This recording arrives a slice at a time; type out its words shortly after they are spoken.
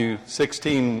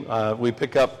16, we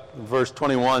pick up verse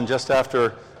 21 just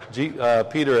after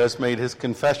Peter has made his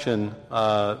confession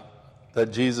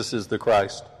that Jesus is the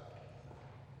Christ.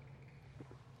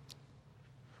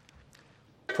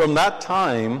 From that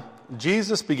time,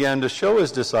 Jesus began to show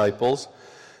his disciples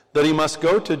that he must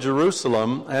go to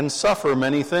Jerusalem and suffer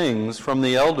many things from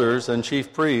the elders and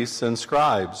chief priests and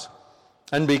scribes,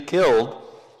 and be killed,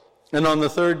 and on the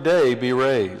third day be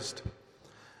raised.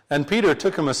 And Peter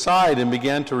took him aside and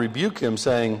began to rebuke him,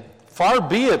 saying, "Far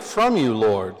be it from you,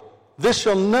 Lord. This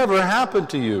shall never happen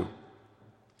to you."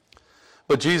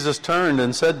 But Jesus turned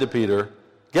and said to Peter,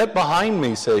 "Get behind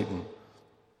me, Satan.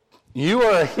 You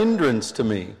are a hindrance to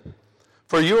me,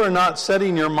 for you are not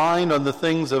setting your mind on the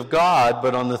things of God,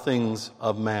 but on the things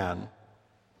of man."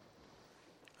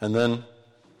 And then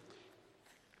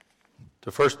to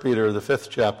 1 Peter, the 5th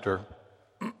chapter,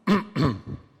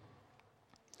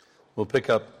 we'll pick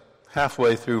up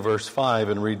halfway through verse 5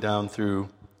 and read down through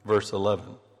verse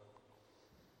 11.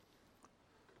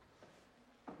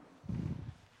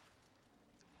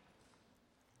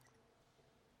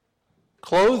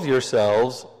 "Clothe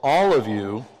yourselves, all of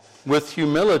you, with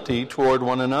humility toward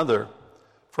one another.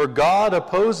 For God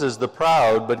opposes the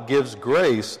proud, but gives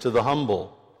grace to the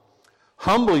humble.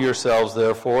 Humble yourselves,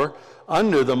 therefore,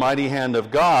 under the mighty hand of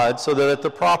God, so that at the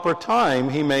proper time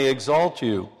he may exalt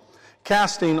you,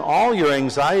 casting all your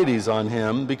anxieties on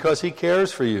him, because he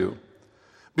cares for you.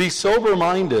 Be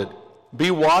sober-minded,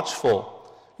 be watchful.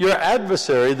 Your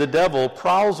adversary, the devil,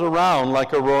 prowls around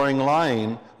like a roaring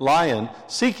lion,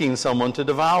 seeking someone to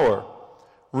devour.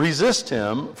 Resist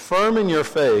him, firm in your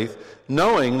faith,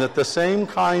 knowing that the same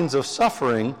kinds of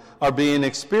suffering are being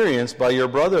experienced by your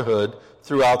brotherhood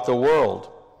throughout the world.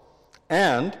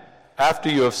 And after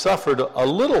you have suffered a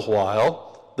little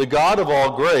while, the God of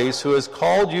all grace, who has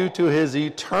called you to his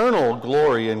eternal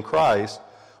glory in Christ,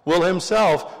 will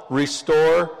himself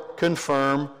restore,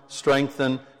 confirm,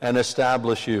 strengthen, and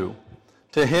establish you.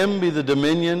 To him be the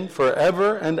dominion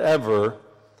forever and ever.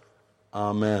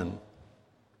 Amen."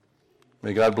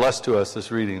 May God bless to us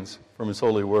this readings from his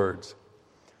holy words.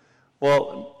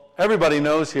 Well, everybody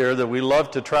knows here that we love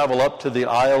to travel up to the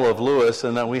Isle of Lewis,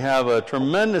 and that we have a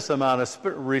tremendous amount of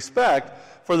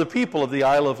respect for the people of the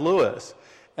Isle of Lewis.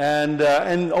 And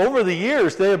over the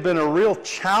years, they have been a real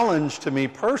challenge to me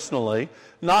personally.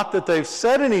 Not that they've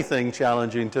said anything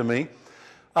challenging to me,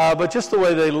 but just the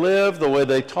way they live, the way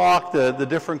they talk, the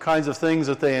different kinds of things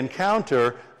that they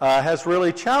encounter has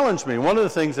really challenged me. One of the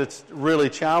things that's really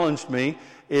challenged me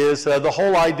is the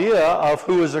whole idea of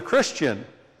who is a Christian.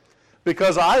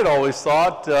 Because I had always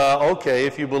thought, okay,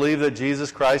 if you believe that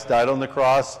Jesus Christ died on the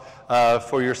cross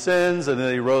for your sins and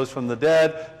that he rose from the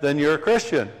dead, then you're a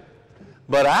Christian.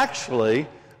 But actually,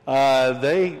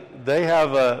 they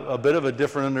have a bit of a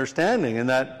different understanding, in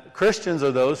that Christians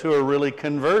are those who are really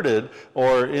converted,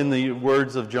 or in the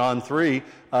words of John 3,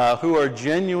 who are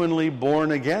genuinely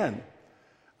born again.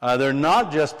 They're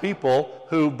not just people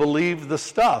who believe the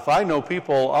stuff. I know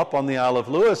people up on the Isle of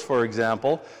Lewis, for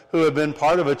example, who have been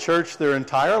part of a church their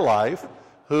entire life,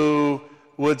 who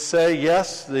would say,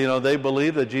 yes, they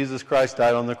believe that Jesus Christ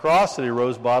died on the cross, that he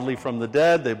rose bodily from the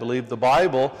dead, they believe the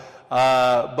Bible,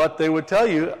 but they would tell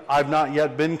you, I've not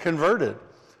yet been converted.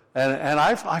 And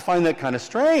I find that kind of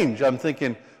strange. I'm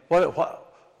thinking, what,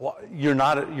 you're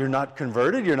not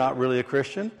converted? You're not really a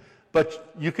Christian?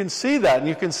 But you can see that, and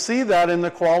you can see that in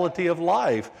the quality of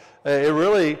life. It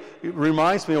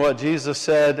reminds me of what Jesus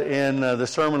said in the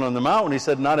Sermon on the Mount, when he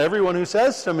said, "Not everyone who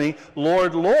says to me,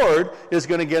 'Lord, Lord,' is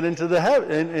going to get into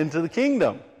the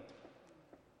kingdom."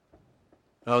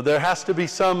 Now, there has to be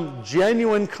some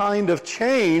genuine kind of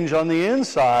change on the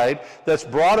inside that's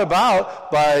brought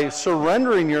about by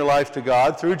surrendering your life to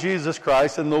God through Jesus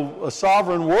Christ and the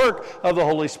sovereign work of the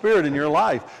Holy Spirit in your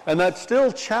life. And that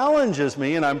still challenges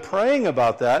me, and I'm praying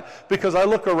about that, because I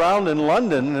look around in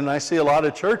London and I see a lot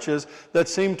of churches that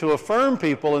seem to affirm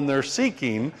people in their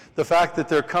seeking, the fact that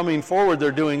they're coming forward,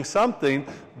 they're doing something,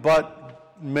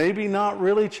 but maybe not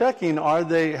really checking, have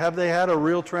they had a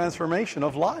real transformation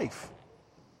of life?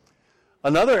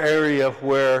 Another area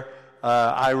where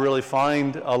I really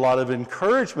find a lot of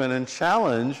encouragement and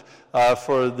challenge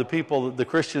for the people, the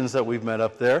Christians that we've met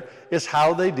up there, is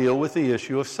how they deal with the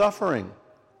issue of suffering.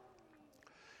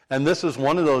 And this is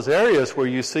one of those areas where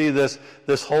you see this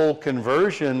whole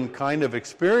conversion kind of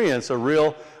experience, a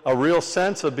real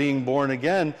sense of being born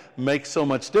again, makes so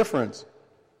much difference.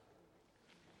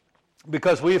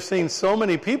 Because we have seen so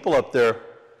many people up there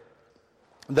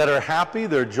that are happy,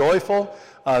 they're joyful,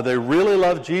 they really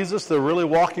love Jesus, they're really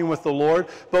walking with the Lord.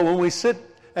 But when we sit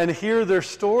and hear their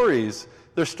stories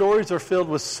are filled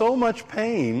with so much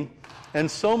pain and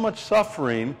so much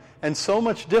suffering and so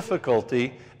much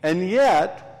difficulty, and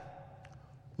yet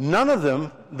none of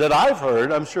them that I've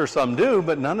heard, I'm sure some do,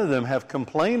 but none of them have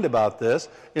complained about this.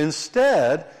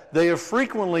 Instead, they have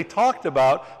frequently talked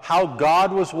about how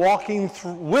God was walking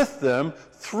with them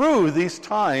through these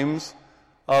times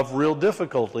of real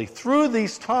difficulty, through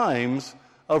these times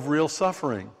of real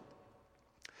suffering.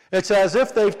 It's as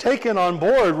if they've taken on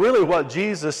board really what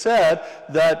Jesus said,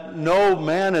 that no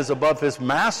man is above his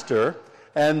master,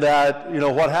 and that,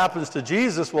 what happens to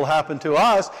Jesus will happen to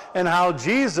us, and how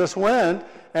Jesus went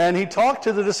and he talked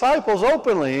to the disciples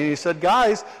openly. And he said,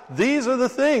 guys, these are the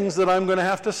things that I'm going to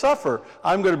have to suffer.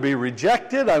 I'm going to be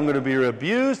rejected. I'm going to be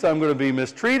abused. I'm going to be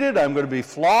mistreated. I'm going to be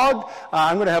flogged.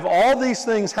 I'm going to have all these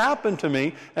things happen to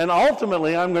me. And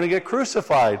ultimately, I'm going to get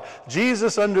crucified.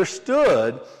 Jesus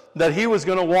understood that he was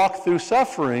going to walk through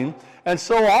suffering. And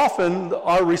so often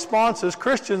our response as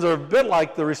Christians are a bit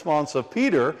like the response of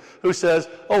Peter, who says,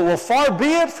 oh, well, far be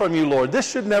it from you, Lord. This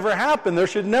should never happen. There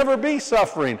should never be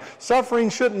suffering.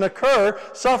 Suffering shouldn't occur.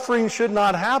 Suffering should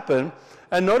not happen.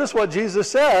 And notice what Jesus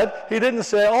said. He didn't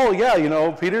say, oh,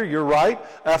 yeah, Peter, you're right.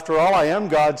 After all, I am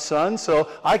God's son, so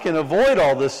I can avoid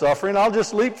all this suffering. I'll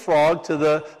just leapfrog to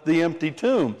the empty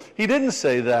tomb. He didn't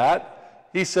say that.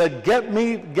 He said,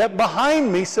 get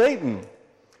behind me, Satan,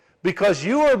 because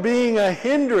you are being a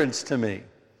hindrance to me.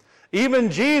 Even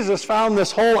Jesus found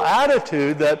this whole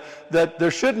attitude that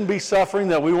there shouldn't be suffering,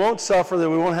 that we won't suffer, that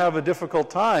we won't have a difficult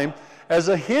time, as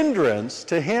a hindrance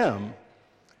to him.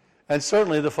 And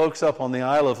certainly the folks up on the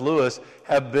Isle of Lewis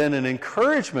have been an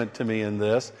encouragement to me in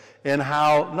this, in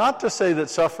how, not to say that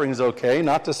suffering is okay,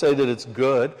 not to say that it's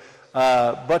good,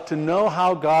 but to know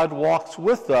how God walks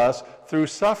with us through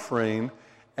suffering.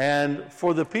 And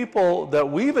for the people that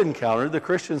we've encountered, the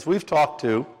Christians we've talked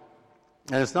to,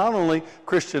 and it's not only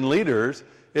Christian leaders,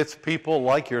 it's people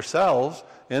like yourselves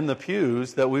in the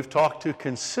pews that we've talked to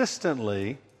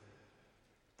consistently.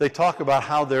 They talk about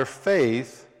how their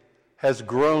faith has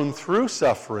grown through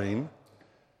suffering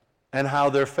and how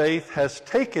their faith has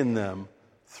taken them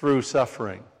through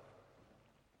suffering.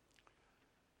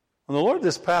 And the Lord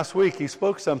this past week, he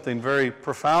spoke something very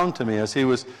profound to me as he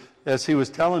was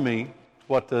telling me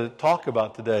what to talk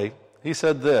about today. He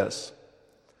said this: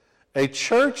 a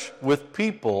church with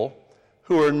people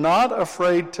who are not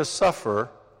afraid to suffer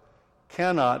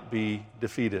cannot be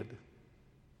defeated.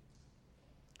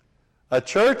 A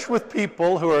church with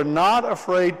people who are not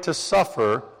afraid to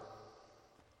suffer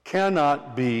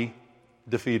cannot be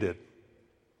defeated.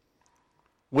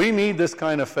 We need this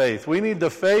kind of faith. We need the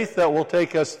faith that will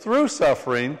take us through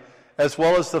suffering, as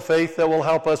well as the faith that will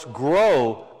help us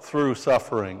grow through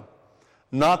suffering.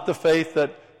 Not the faith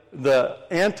the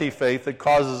anti-faith that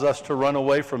causes us to run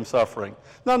away from suffering.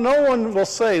 Now, no one will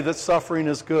say that suffering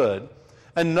is good,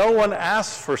 and no one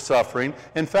asks for suffering.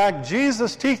 In fact,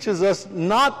 Jesus teaches us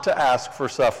not to ask for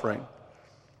suffering.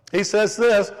 He says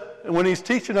this, when he's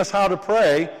teaching us how to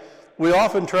pray, we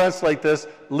often translate this,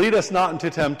 lead us not into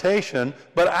temptation,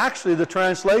 but actually the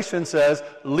translation says,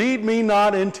 lead me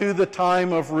not into the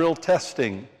time of real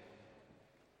testing.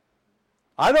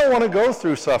 I don't want to go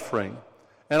through suffering.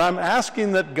 And I'm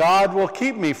asking that God will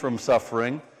keep me from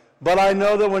suffering, but I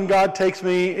know that when God takes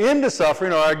me into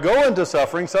suffering, or I go into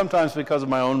suffering, sometimes because of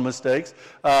my own mistakes,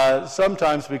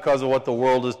 sometimes because of what the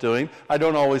world is doing, I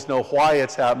don't always know why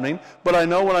it's happening, but I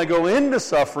know when I go into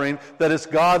suffering that it's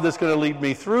God that's going to lead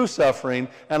me through suffering,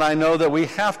 and I know that we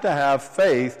have to have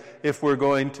faith if we're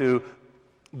going to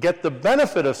get the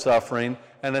benefit of suffering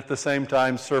and at the same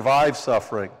time survive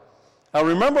suffering. Now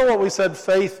remember what we said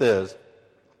faith is.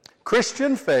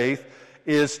 Christian faith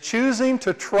is choosing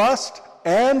to trust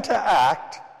and to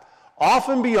act,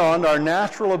 often beyond our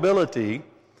natural ability,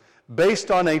 based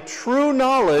on a true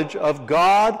knowledge of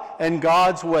God and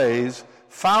God's ways,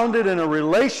 founded in a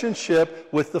relationship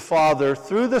with the Father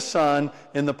through the Son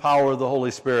in the power of the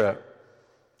Holy Spirit.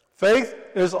 Faith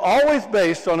is always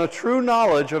based on a true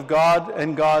knowledge of God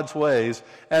and God's ways.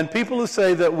 And people who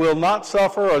say that we'll not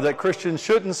suffer, or that Christians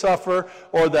shouldn't suffer,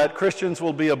 or that Christians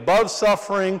will be above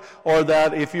suffering, or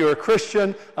that if you're a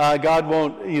Christian, God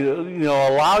won't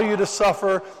allow you to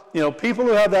suffer. People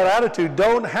who have that attitude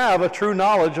don't have a true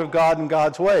knowledge of God and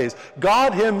God's ways.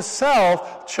 God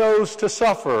himself chose to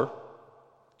suffer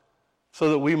so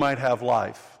that we might have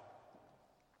life.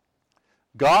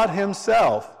 God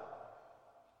himself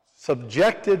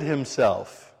subjected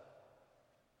himself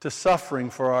to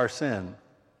suffering for our sin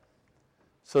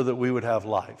so that we would have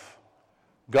life.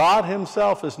 God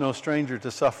himself is no stranger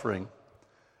to suffering,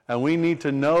 and we need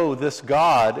to know this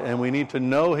God, and we need to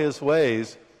know his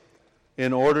ways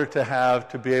in order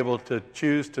to be able to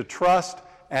choose to trust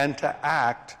and to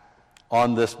act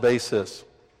on this basis.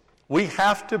 We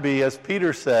have to be, as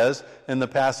Peter says in the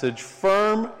passage,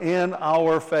 firm in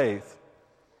our faith.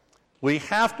 We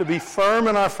have to be firm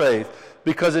in our faith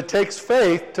because it takes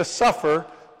faith to suffer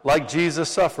like Jesus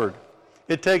suffered.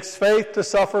 It takes faith to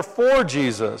suffer for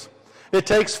Jesus. It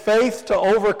takes faith to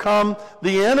overcome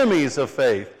the enemies of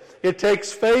faith. It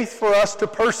takes faith for us to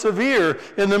persevere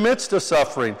in the midst of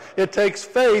suffering. It takes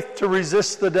faith to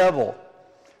resist the devil.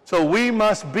 So we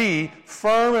must be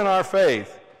firm in our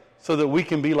faith so that we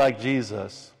can be like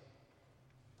Jesus.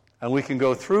 And we can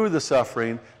go through the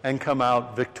suffering and come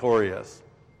out victorious.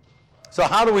 So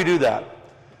how do we do that?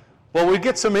 Well, we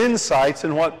get some insights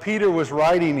in what Peter was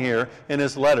writing here in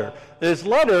his letter. His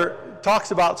letter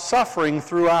talks about suffering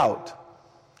throughout.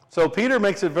 So Peter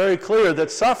makes it very clear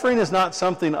that suffering is not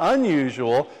something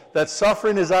unusual, that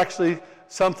suffering is actually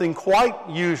something quite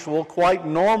usual, quite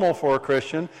normal for a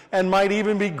Christian, and might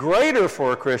even be greater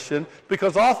for a Christian,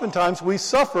 because oftentimes we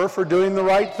suffer for doing the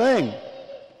right thing.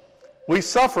 We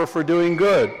suffer for doing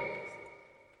good.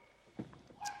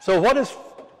 So what does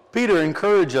Peter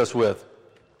encourage us with?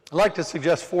 I'd like to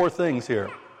suggest 4 things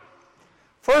here.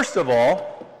 First of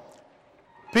all,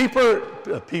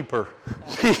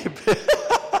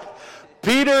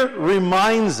 Peter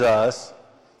reminds us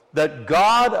that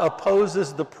God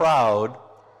opposes the proud,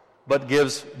 but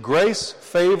gives grace,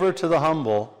 favor to the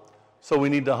humble, so we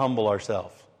need to humble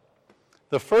ourselves.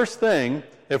 The first thing,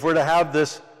 if we're to have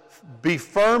this be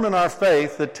firm in our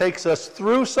faith that takes us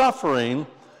through suffering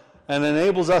and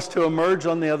enables us to emerge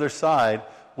on the other side,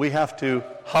 we have to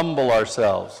humble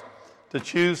ourselves, to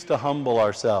choose to humble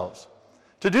ourselves.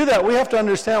 To do that, we have to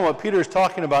understand what Peter is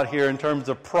talking about here in terms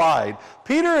of pride.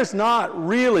 Peter is not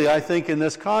really, I think, in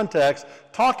this context,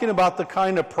 talking about the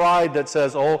kind of pride that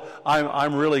says, oh,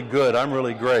 I'm really good, I'm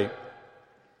really great.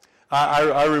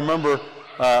 I remember,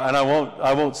 and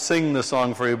I won't sing the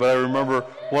song for you, but I remember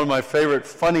one of my favorite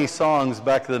funny songs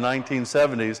back in the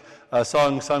 1970s, a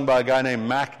song sung by a guy named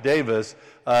Mac Davis.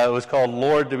 It was called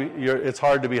It's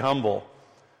Hard to Be Humble.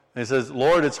 And he says,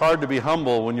 Lord, it's hard to be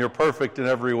humble when you're perfect in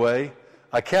every way.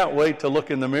 I can't wait to look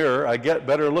in the mirror. I get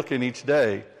better looking each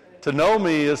day. To know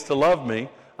me is to love me.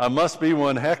 I must be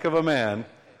one heck of a man.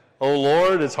 Oh,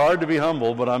 Lord, it's hard to be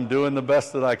humble, but I'm doing the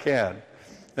best that I can.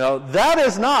 Now, that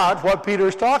is not what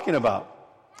Peter's talking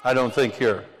about, I don't think,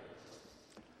 here.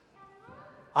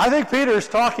 I think Peter's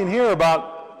talking here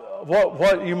about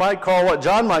what you might call, what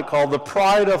John might call, the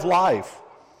pride of life.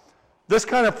 This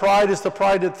kind of pride is the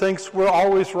pride that thinks we're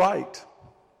always right.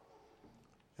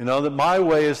 You know, that my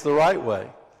way is the right way.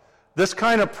 This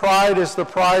kind of pride is the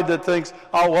pride that thinks,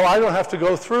 oh, well, I don't have to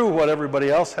go through what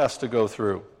everybody else has to go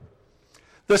through.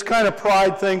 This kind of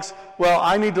pride thinks, well,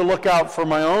 I need to look out for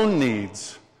my own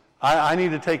needs. I need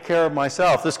to take care of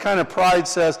myself. This kind of pride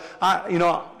says,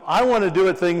 I want to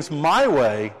do things my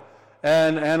way,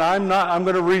 and I'm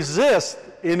going to resist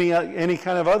any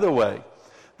kind of other way.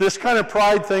 This kind of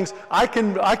pride thinks, I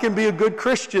can be a good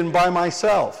Christian by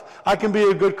myself. I can be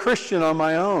a good Christian on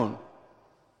my own.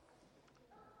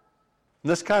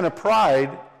 And this kind of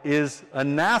pride is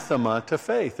anathema to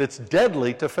faith. It's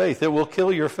deadly to faith. It will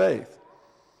kill your faith.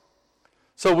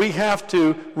 So we have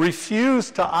to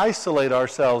refuse to isolate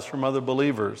ourselves from other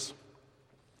believers.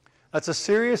 That's a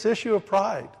serious issue of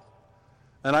pride.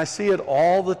 And I see it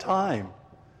all the time.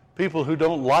 People who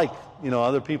don't like,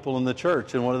 other people in the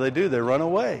church, and what do? They run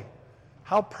away.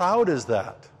 How proud is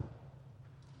that?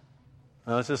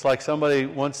 It's just like somebody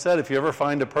once said, if you ever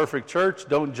find a perfect church,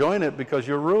 don't join it because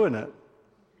you'll ruin it.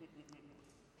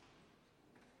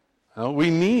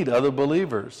 We need other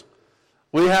believers.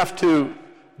 We have to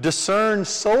discern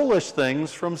soulish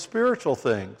things from spiritual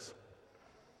things.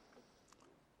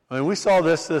 I mean, we saw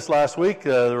this last week.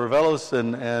 The Ravellos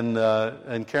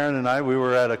and Karen and I, we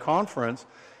were at a conference,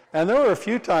 and there were a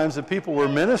few times that people were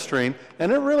ministering,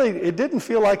 and it didn't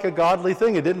feel like a godly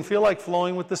thing. It didn't feel like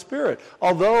flowing with the Spirit.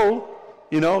 Although,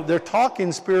 they're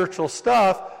talking spiritual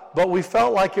stuff, but we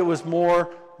felt like it was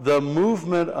more the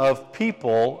movement of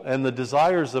people and the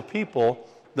desires of people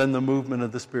than the movement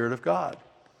of the Spirit of God.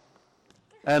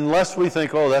 Unless we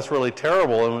think, oh, that's really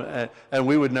terrible, and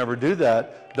we would never do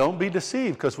that, don't be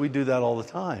deceived, because we do that all the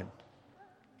time.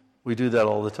 We do that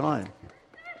all the time.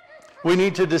 We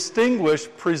need to distinguish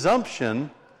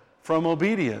presumption from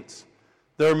obedience.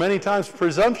 There are many times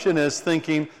presumption is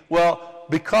thinking, well,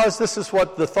 because this is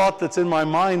what the thought that's in my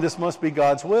mind, this must be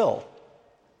God's will.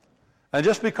 And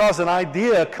just because an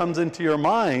idea comes into your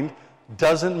mind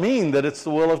doesn't mean that it's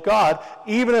the will of God,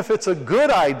 even if it's a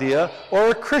good idea or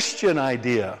a Christian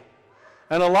idea.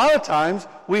 And a lot of times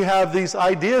we have these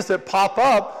ideas that pop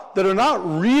up that are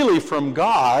not really from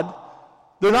God,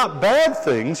 They're not bad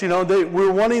things.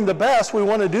 We're wanting the best. We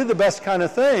want to do the best kind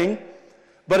of thing.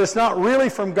 But it's not really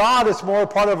from God. It's more a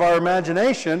part of our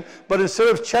imagination. But instead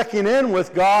of checking in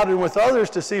with God and with others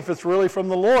to see if it's really from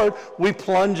the Lord, we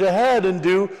plunge ahead and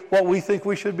do what we think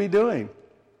we should be doing.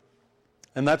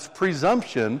 And that's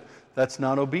presumption. That's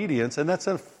not obedience. And that's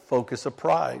a focus of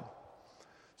pride.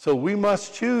 So we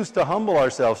must choose to humble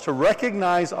ourselves, to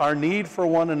recognize our need for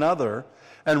one another,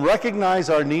 and recognize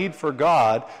our need for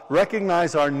God,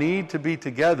 recognize our need to be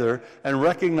together, and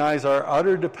recognize our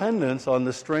utter dependence on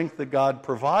the strength that God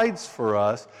provides for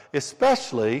us,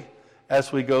 especially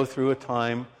as we go through a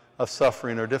time of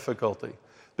suffering or difficulty.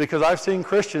 Because I've seen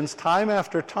Christians time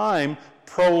after time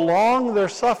prolong their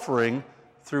suffering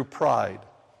through pride.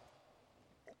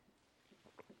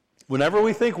 Whenever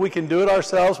we think we can do it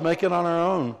ourselves, make it on our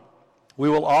own, we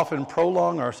will often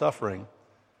prolong our suffering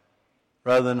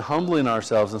rather than humbling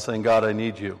ourselves and saying, God, I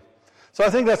need you. So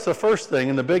I think that's the first thing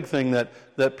and the big thing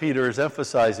that Peter is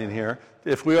emphasizing here.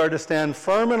 If we are to stand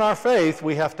firm in our faith,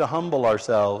 we have to humble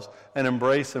ourselves and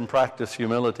embrace and practice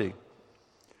humility.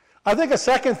 I think a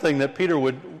second thing that Peter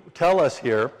would tell us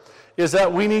here is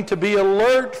that we need to be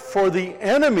alert for the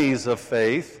enemies of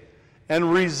faith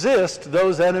and resist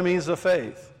those enemies of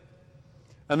faith.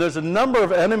 And there's a number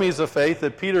of enemies of faith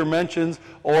that Peter mentions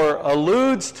or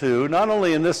alludes to, not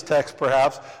only in this text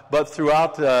perhaps, but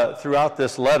throughout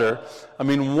this letter. I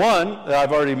mean, one that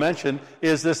I've already mentioned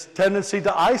is this tendency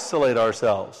to isolate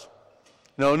ourselves.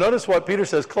 Notice what Peter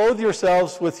says, clothe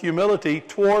yourselves with humility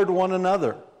toward one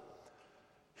another.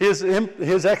 His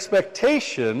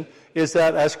expectation is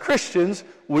that as Christians,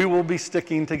 we will be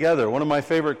sticking together. One of my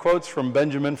favorite quotes from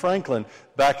Benjamin Franklin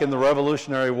back in the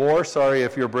Revolutionary War, sorry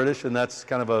if you're British and that's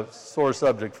kind of a sore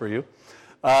subject for you,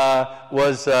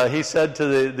 he said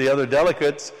to the other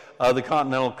delegates of the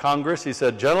Continental Congress, he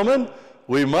said, gentlemen,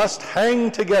 we must hang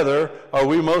together or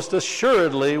we most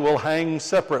assuredly will hang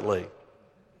separately.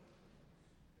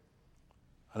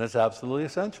 And it's absolutely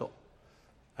essential.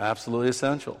 Absolutely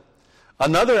essential.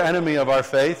 Another enemy of our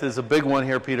faith is a big one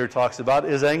here Peter talks about,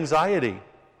 is anxiety.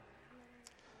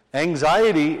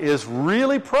 Anxiety is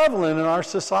really prevalent in our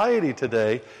society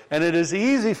today, and it is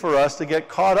easy for us to get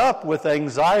caught up with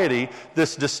anxiety,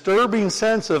 this disturbing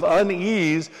sense of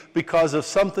unease because of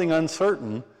something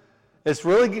uncertain. It's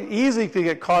really easy to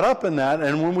get caught up in that,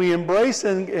 and when we embrace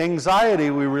anxiety,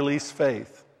 we release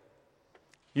faith.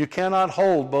 You cannot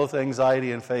hold both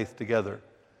anxiety and faith together.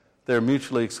 They're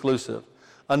mutually exclusive.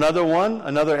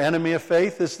 Another enemy of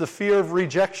faith is the fear of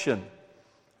rejection,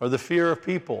 or the fear of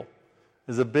people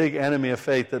is a big enemy of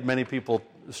faith that many people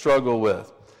struggle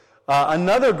with.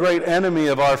 Another great enemy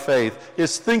of our faith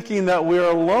is thinking that we're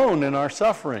alone in our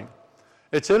suffering.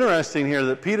 It's interesting here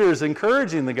that Peter is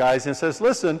encouraging the guys and says,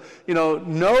 listen,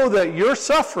 know that your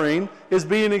suffering is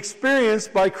being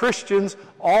experienced by Christians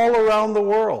all around the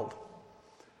world.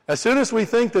 As soon as we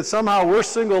think that somehow we're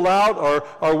singled out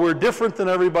or we're different than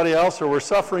everybody else or we're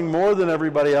suffering more than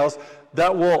everybody else,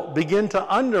 that will begin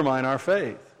to undermine our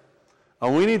faith.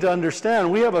 And we need to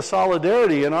understand we have a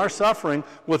solidarity in our suffering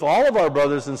with all of our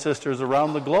brothers and sisters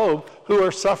around the globe who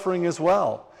are suffering as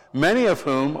well, many of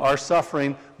whom are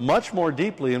suffering much more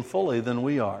deeply and fully than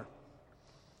we are.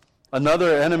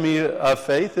 Another enemy of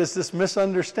faith is this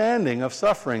misunderstanding of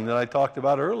suffering that I talked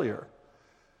about earlier.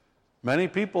 Many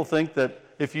people think that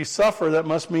if you suffer, that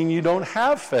must mean you don't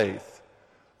have faith,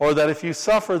 or that if you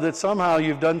suffer, that somehow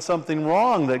you've done something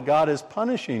wrong, that God is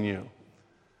punishing you.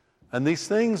 And these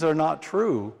things are not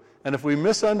true. And if we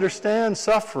misunderstand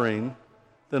suffering,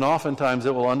 then oftentimes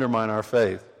it will undermine our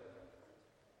faith.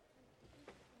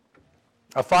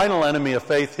 A final enemy of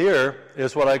faith here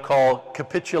is what I call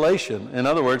capitulation. In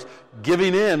other words,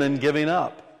 giving in and giving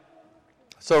up.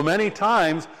 So many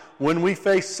times when we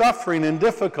face suffering and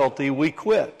difficulty, we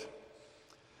quit.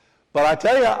 But I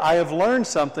tell you, I have learned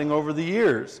something over the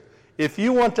years. If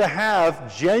you want to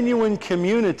have genuine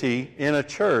community in a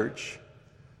church,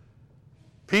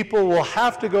 people will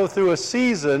have to go through a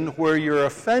season where you're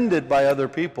offended by other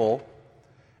people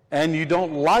and you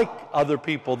don't like other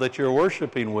people that you're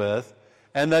worshiping with,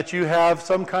 and that you have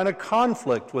some kind of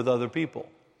conflict with other people.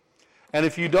 And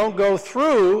if you don't go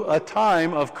through a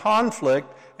time of conflict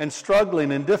and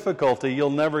struggling and difficulty, you'll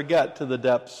never get to the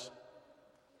depths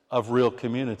of real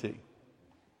community.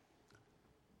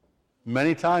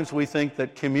 Many times we think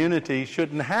that community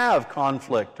shouldn't have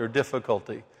conflict or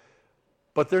difficulty,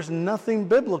 but there's nothing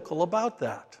biblical about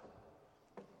that.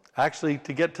 Actually,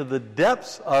 to get to the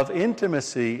depths of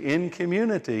intimacy in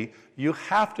community, you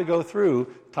have to go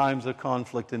through times of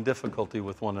conflict and difficulty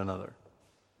with one another.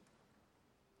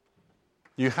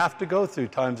 You have to go through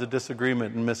times of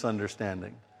disagreement and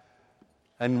misunderstanding.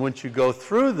 And once you go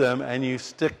through them and you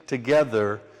stick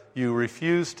together, you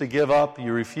refuse to give up,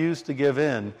 you refuse to give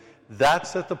in,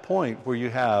 that's at the point where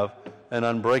you have an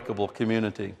unbreakable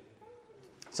community.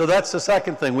 So that's the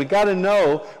second thing. We got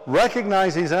to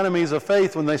recognize these enemies of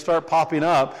faith when they start popping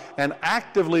up and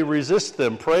actively resist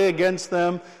them, pray against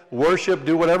them, worship,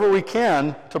 do whatever we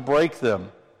can to break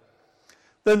them.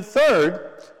 Then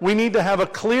third, we need to have a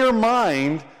clear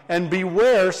mind and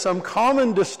beware some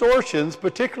common distortions,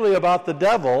 particularly about the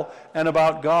devil and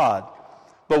about God.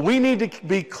 But we need to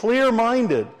be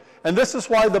clear-minded. And this is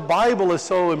why the Bible is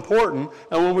so important.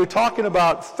 And when we're talking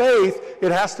about faith,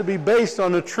 it has to be based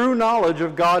on a true knowledge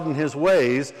of God and His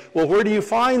ways. Well, where do you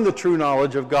find the true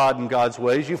knowledge of God and God's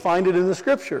ways? You find it in the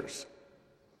Scriptures.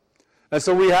 And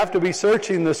so we have to be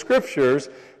searching the Scriptures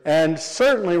and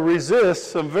certainly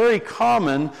resist some very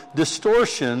common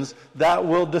distortions that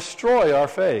will destroy our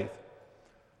faith.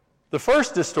 The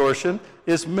first distortion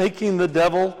is making the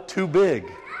devil too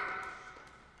big.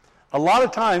 A lot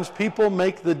of times people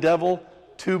make the devil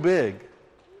too big.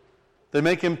 They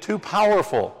make him too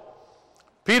powerful.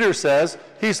 Peter says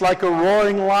he's like a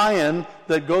roaring lion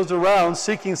that goes around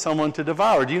seeking someone to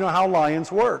devour. Do you know how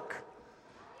lions work?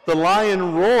 The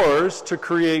lion roars to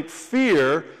create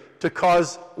fear, to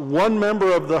cause one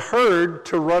member of the herd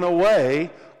to run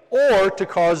away, or to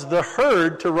cause the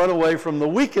herd to run away from the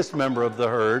weakest member of the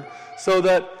herd so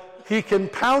that he can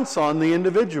pounce on the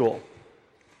individual.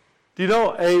 Do you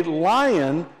know, a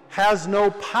lion has no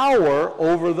power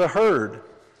over the herd.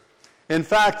 In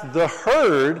fact, the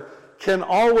herd can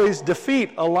always defeat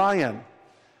a lion,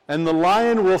 and the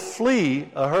lion will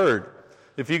flee a herd.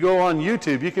 If you go on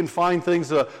YouTube, you can find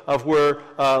things of where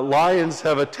lions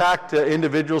have attacked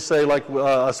individuals, say like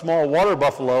a small water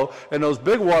buffalo, and those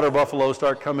big water buffaloes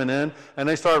start coming in, and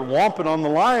they start whomping on the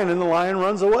lion, and the lion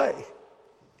runs away.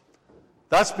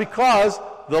 That's because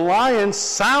the lion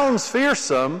sounds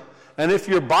fearsome, and if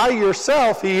you're by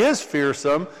yourself, he is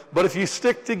fearsome, but if you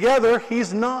stick together,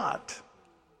 he's not.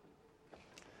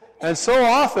 And so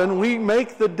often, we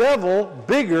make the devil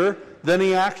bigger than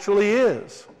he actually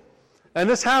is. And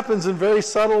this happens in very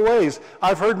subtle ways.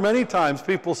 I've heard many times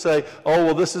people say, oh,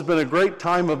 well, this has been a great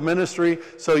time of ministry,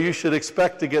 so you should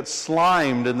expect to get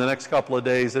slimed in the next couple of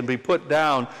days and be put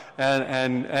down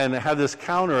and have this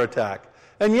counterattack.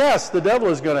 And yes, the devil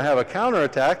is going to have a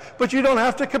counterattack, but you don't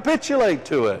have to capitulate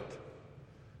to it.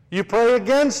 You pray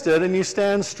against it, and you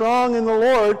stand strong in the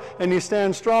Lord, and you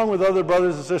stand strong with other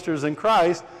brothers and sisters in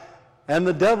Christ, and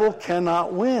the devil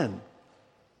cannot win.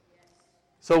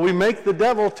 So we make the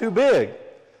devil too big.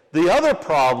 The other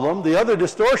problem, the other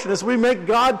distortion, is we make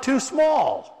God too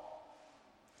small.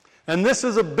 And this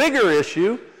is a bigger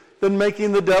issue than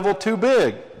making the devil too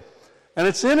big. And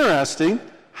it's interesting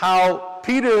how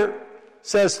Peter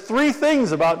says three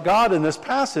things about God in this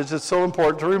passage that's so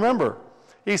important to remember.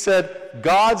 He said,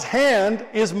 God's hand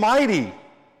is mighty.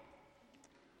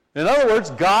 In other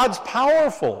words, God's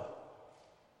powerful.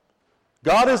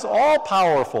 God is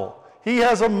all-powerful. He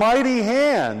has a mighty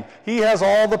hand. He has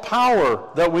all the power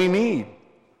that we need.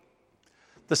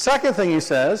 The second thing he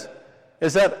says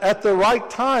is that at the right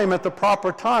time, at the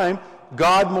proper time,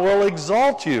 God will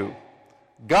exalt you.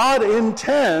 God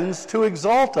intends to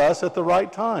exalt us at the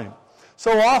right time.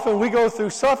 So often we go through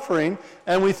suffering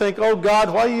and we think, oh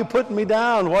God, why are you putting me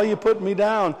down? Why are you putting me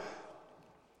down?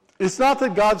 It's not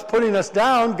that God's putting us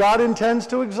down. God intends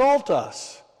to exalt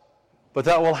us. But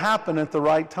that will happen at the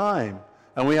right time.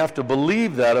 And we have to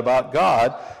believe that about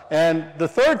God. And the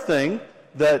third thing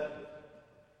that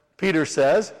Peter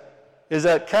says is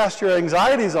that cast your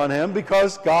anxieties on him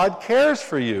because God cares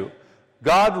for you.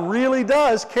 God really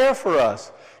does care for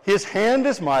us. His hand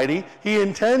is mighty, he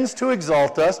intends to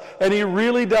exalt us, and he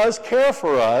really does care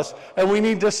for us, and we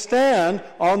need to stand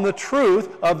on the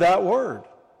truth of that word.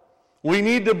 We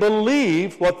need to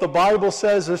believe what the Bible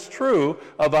says is true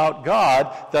about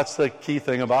God. That's the key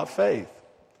thing about faith.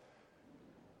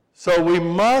 So we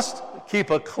must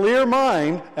keep a clear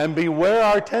mind and beware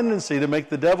our tendency to make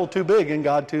the devil too big and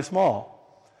God too small.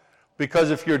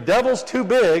 Because if your devil's too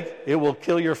big, it will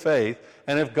kill your faith.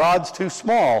 And if God's too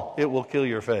small, it will kill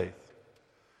your faith.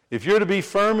 If you're to be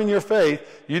firm in your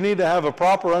faith, you need to have a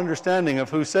proper understanding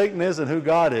of who Satan is and who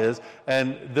God is.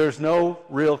 And there's no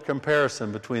real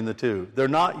comparison between the two. They're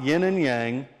not yin and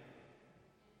yang.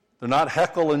 They're not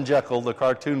Heckle and Jekyll, the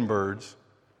cartoon birds.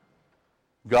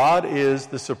 God is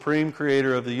the supreme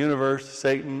creator of the universe.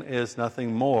 Satan is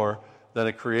nothing more than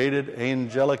a created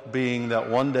angelic being that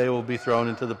one day will be thrown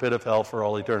into the pit of hell for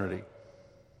all eternity.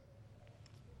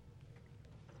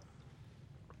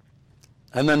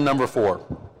 And then number four.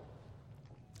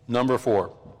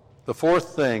 The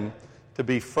fourth thing to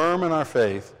be firm in our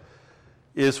faith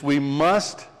is we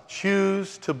must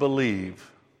choose to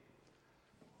believe,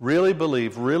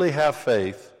 really have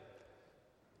faith.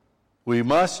 We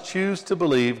must choose to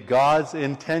believe God's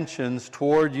intentions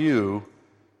toward you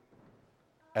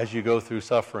as you go through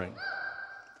suffering.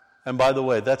 And by the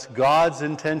way, that's God's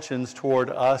intentions toward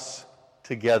us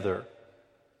together.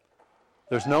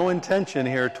 There's no intention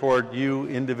here toward you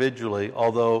individually,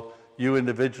 although you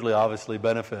individually obviously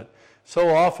benefit.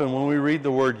 So often when we read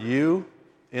the word you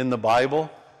in the Bible,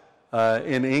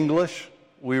 in English,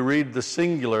 we read the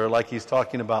singular like he's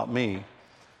talking about me.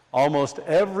 Almost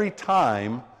every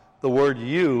time the word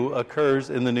you occurs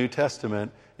in the New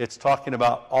Testament, it's talking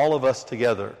about all of us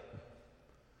together.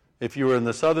 If you were in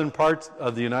the southern parts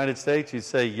of the United States, you'd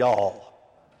say y'all.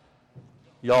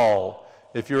 Y'all.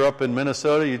 If you're up in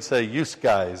Minnesota, you'd say "yous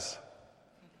guys."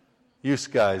 "Yous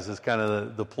guys" is kind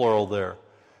of the plural there.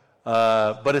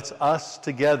 But it's us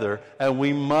together, and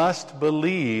we must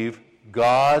believe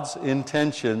God's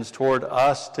intentions toward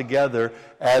us together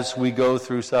as we go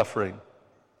through suffering.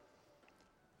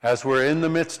 As we're in the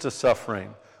midst of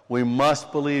suffering, we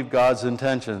must believe God's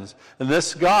intentions. And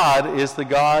this God is the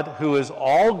God who is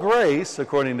all grace,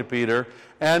 according to Peter,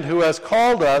 and who has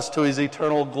called us to his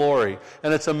eternal glory.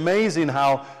 And it's amazing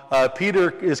how Peter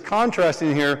is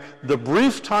contrasting here the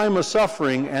brief time of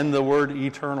suffering and the word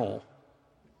eternal.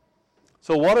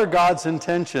 So what are God's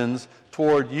intentions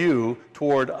toward you,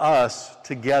 toward us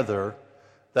together,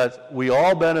 that we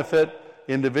all benefit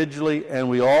individually and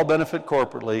we all benefit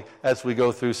corporately as we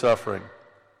go through suffering?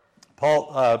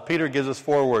 Peter gives us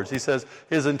 4 words. He says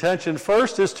his intention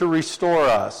first is to restore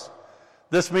us.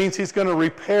 This means he's going to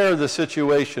repair the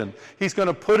situation. He's going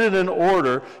to put it in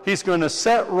order. He's going to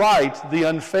set right the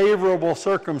unfavorable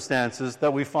circumstances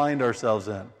that we find ourselves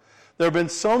in. There have been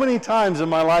so many times in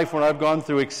my life when I've gone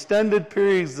through extended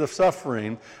periods of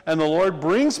suffering, and the Lord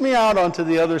brings me out onto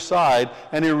the other side,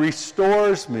 and he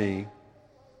restores me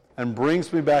and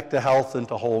brings me back to health and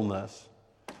to wholeness.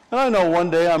 And I know one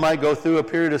day I might go through a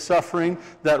period of suffering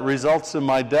that results in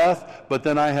my death, but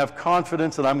then I have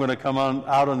confidence that I'm going to come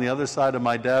out on the other side of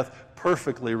my death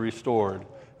perfectly restored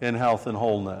in health and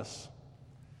wholeness.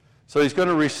 So he's going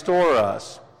to restore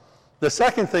us. The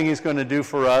second thing he's going to do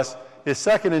for us, his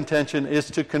second intention,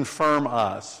 is to confirm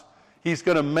us. He's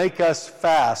going to make us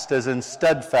fast, as in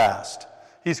steadfast.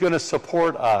 He's going to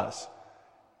support us.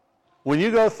 When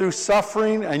you go through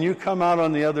suffering and you come out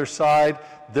on the other side,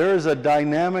 there is a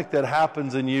dynamic that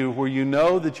happens in you where you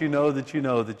know that you know that you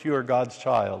know that you are God's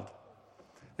child.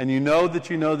 And you know that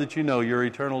you know that you know your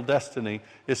eternal destiny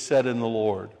is set in the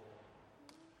Lord.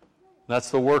 That's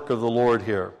the work of the Lord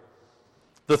here.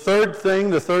 The third thing,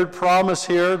 the third promise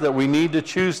here that we need to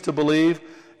choose to believe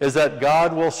is that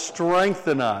God will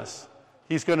strengthen us.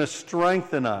 He's going to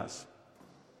strengthen us.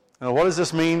 Now, what does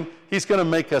this mean? He's going to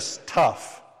make us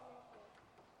tough.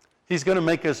 He's going to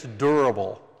make us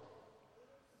durable.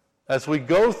 As we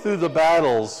go through the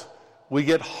battles, we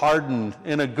get hardened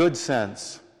in a good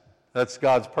sense. That's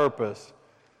God's purpose.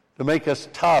 To make us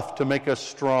tough, to make us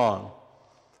strong.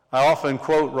 I often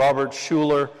quote Robert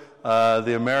Schuller,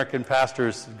 the American pastor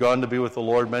who's gone to be with the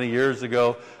Lord many years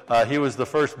ago. He was the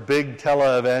first big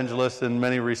televangelist in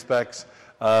many respects.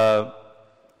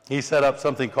 He set up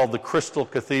something called the Crystal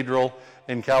Cathedral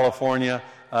in California.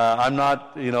 I'm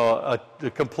not, a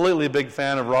completely big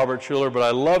fan of Robert Schuller, but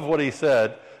I love what he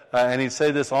said. And he'd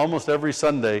say this almost every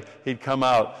Sunday. He'd come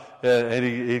out and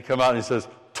he'd come out and he says,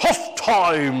 "Tough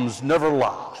times never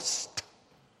last,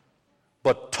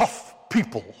 but tough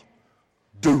people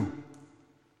do."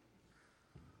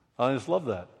 I just love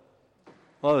that.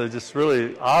 Well, it just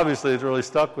really, obviously, it's really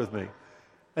stuck with me.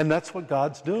 And that's what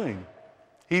God's doing.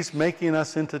 He's making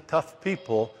us into tough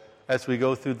people as we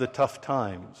go through the tough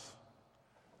times,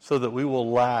 so that we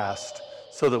will last,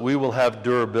 so that we will have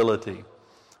durability.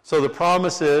 So the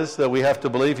promise is that we have to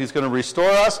believe he's going to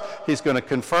restore us, he's going to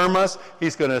confirm us,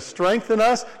 he's going to strengthen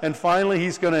us, and finally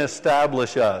he's going to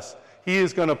establish us. He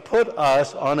is going to put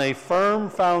us on a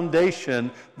firm foundation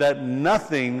that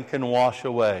nothing can wash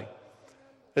away.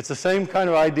 It's the same kind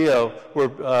of idea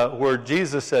where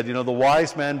Jesus said, the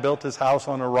wise man built his house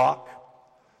on a rock,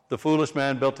 the foolish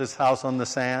man built his house on the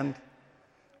sand.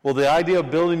 Well, the idea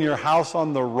of building your house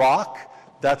on the rock,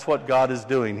 that's what God is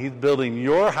doing. He's building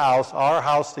your house, our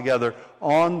house together,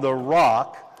 on the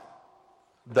rock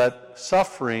that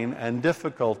suffering and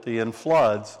difficulty and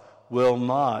floods will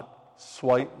not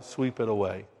sweep it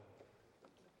away.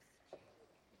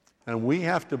 And we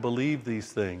have to believe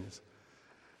these things.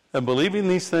 And believing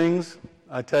these things,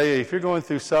 I tell you, if you're going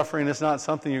through suffering, it's not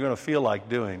something you're going to feel like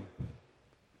doing.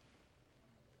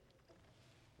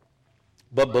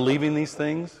 But believing these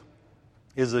things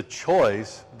is a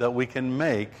choice that we can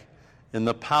make in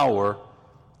the power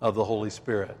of the Holy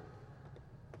Spirit.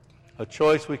 A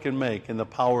choice we can make in the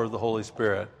power of the Holy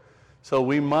Spirit. So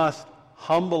we must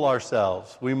humble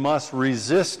ourselves. We must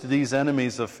resist these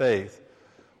enemies of faith.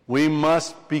 We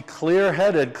must be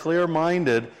clear-headed,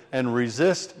 clear-minded, and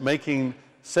resist making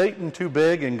Satan too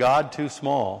big and God too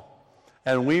small.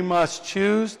 And we must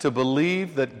choose to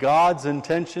believe that God's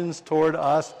intentions toward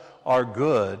us are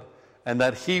good, and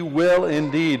that He will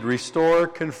indeed restore,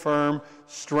 confirm,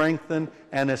 strengthen,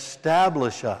 and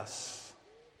establish us.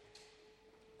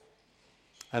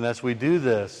 And as we do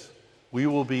this, we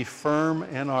will be firm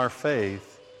in our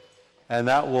faith, and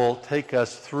that will take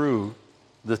us through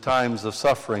the times of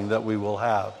suffering that we will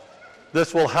have.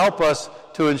 This will help us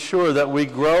to ensure that we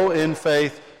grow in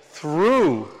faith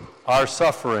through our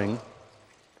suffering,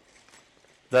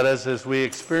 that as we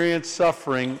experience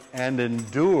suffering and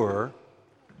endure,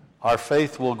 our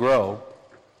faith will grow.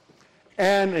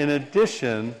 And in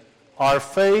addition, our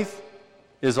faith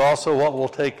is also what will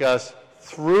take us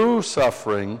through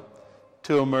suffering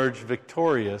to emerge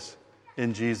victorious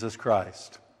in Jesus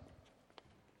Christ.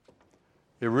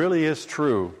 It really is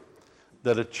true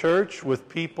that a church with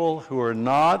people who are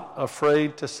not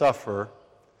afraid to suffer,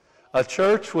 a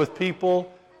church with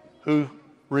people who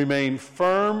remain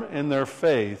firm in their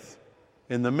faith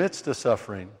in the midst of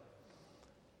suffering,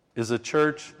 is a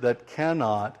church that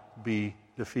cannot be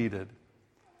defeated.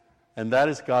 And that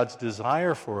is God's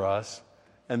desire for us,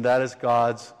 and that is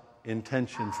God's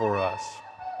intention for us.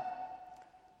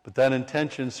 But that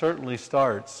intention certainly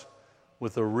starts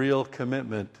with a real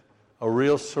commitment, a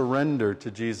real surrender to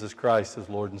Jesus Christ as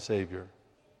Lord and Savior.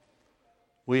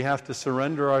 We have to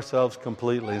surrender ourselves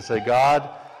completely and say, God,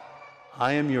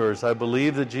 I am yours. I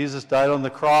believe that Jesus died on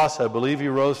the cross. I believe He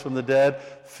rose from the dead.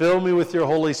 Fill me with your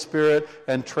Holy Spirit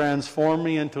and transform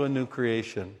me into a new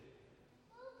creation.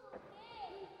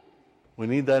 We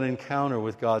need that encounter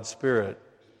with God's Spirit.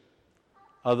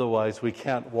 Otherwise, we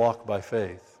can't walk by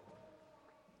faith.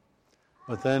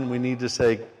 But then we need to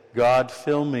say, God,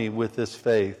 fill me with this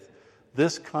faith,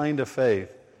 this kind of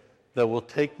faith that will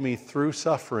take me through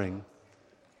suffering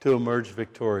to emerge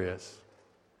victorious.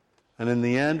 And in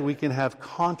the end, we can have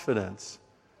confidence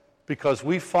because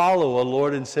we follow a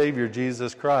Lord and Savior,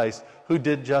 Jesus Christ, who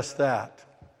did just that.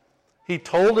 He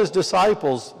told His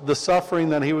disciples the suffering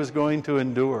that He was going to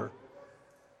endure.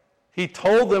 He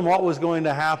told them what was going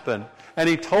to happen. And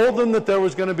He told them that there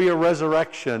was going to be a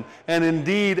resurrection. And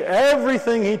indeed,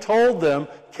 everything He told them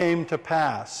came to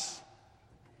pass,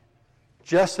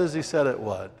 just as He said it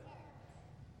would.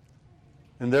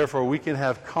 And therefore, we can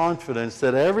have confidence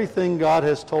that everything God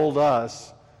has told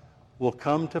us will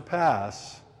come to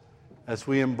pass as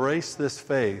we embrace this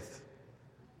faith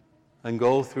and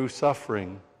go through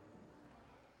suffering,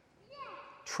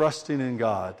 trusting in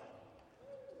God,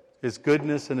 His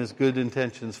goodness and His good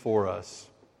intentions for us,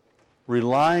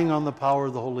 relying on the power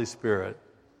of the Holy Spirit,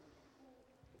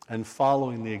 and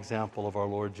following the example of our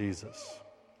Lord Jesus.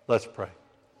 Let's pray.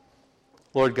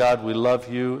 Lord God, we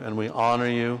love You and we honor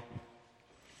You.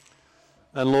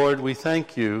 And Lord, we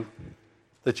thank You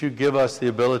that You give us the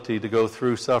ability to go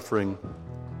through suffering.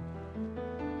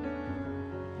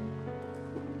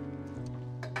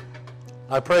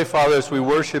 I pray, Father, as we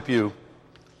worship You,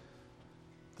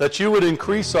 that You would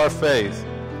increase our faith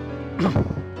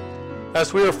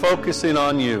as we are focusing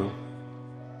on You.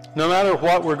 No matter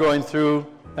what we're going through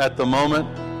at the moment,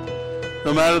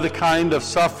 no matter the kind of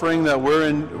suffering that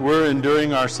we're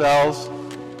enduring ourselves,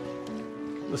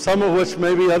 some of which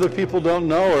maybe other people don't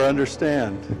know or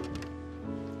understand.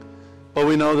 But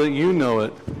we know that You know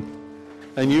it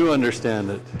and You understand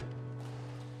it.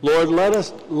 Lord,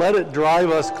 let it drive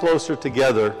us closer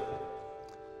together,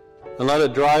 and let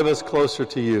it drive us closer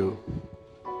to You.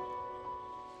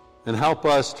 And help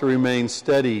us to remain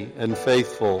steady and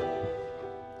faithful,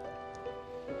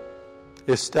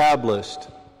 established,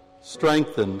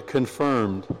 strengthened,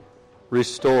 confirmed,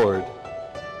 restored,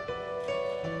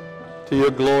 to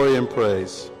Your glory and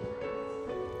praise.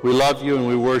 We love You and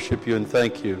we worship You and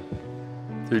thank You.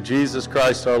 Through Jesus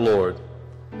Christ our Lord.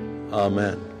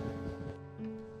 Amen.